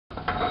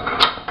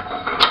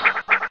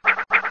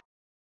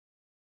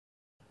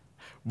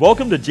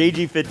Welcome to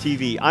JG Fit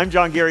TV. I'm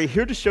John Garey,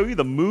 here to show you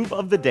the move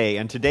of the day,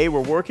 and today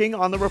we're working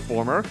on the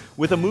reformer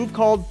with a move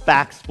called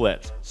back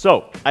splits.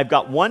 So I've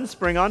got one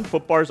spring on,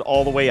 foot bars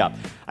all the way up.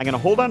 I'm going to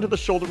hold on to the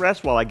shoulder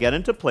rest while I get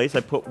into place. I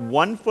put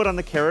one foot on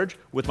the carriage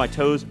with my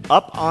toes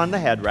up on the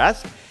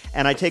headrest,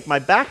 and I take my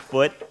back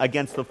foot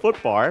against the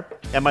foot bar,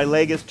 and my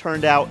leg is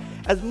turned out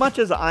as much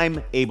as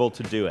I'm able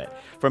to do it.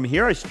 From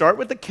here, I start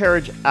with the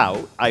carriage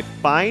out. I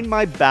find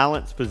my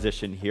balance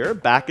position here.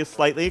 Back is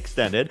slightly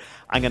extended.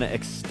 I'm going to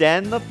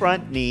extend the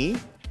front knee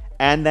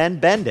and then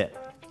bend it.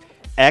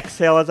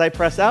 Exhale as I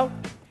press out.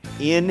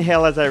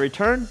 Inhale as I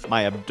return.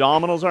 My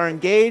abdominals are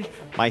engaged.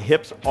 My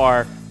hips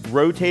are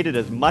rotated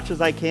as much as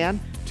I can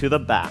to the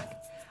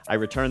back. I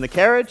return the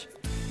carriage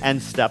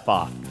and step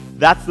off.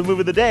 That's the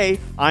move of the day.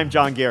 I'm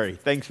John Garey.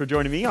 Thanks for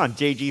joining me on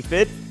JG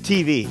Fit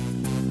TV.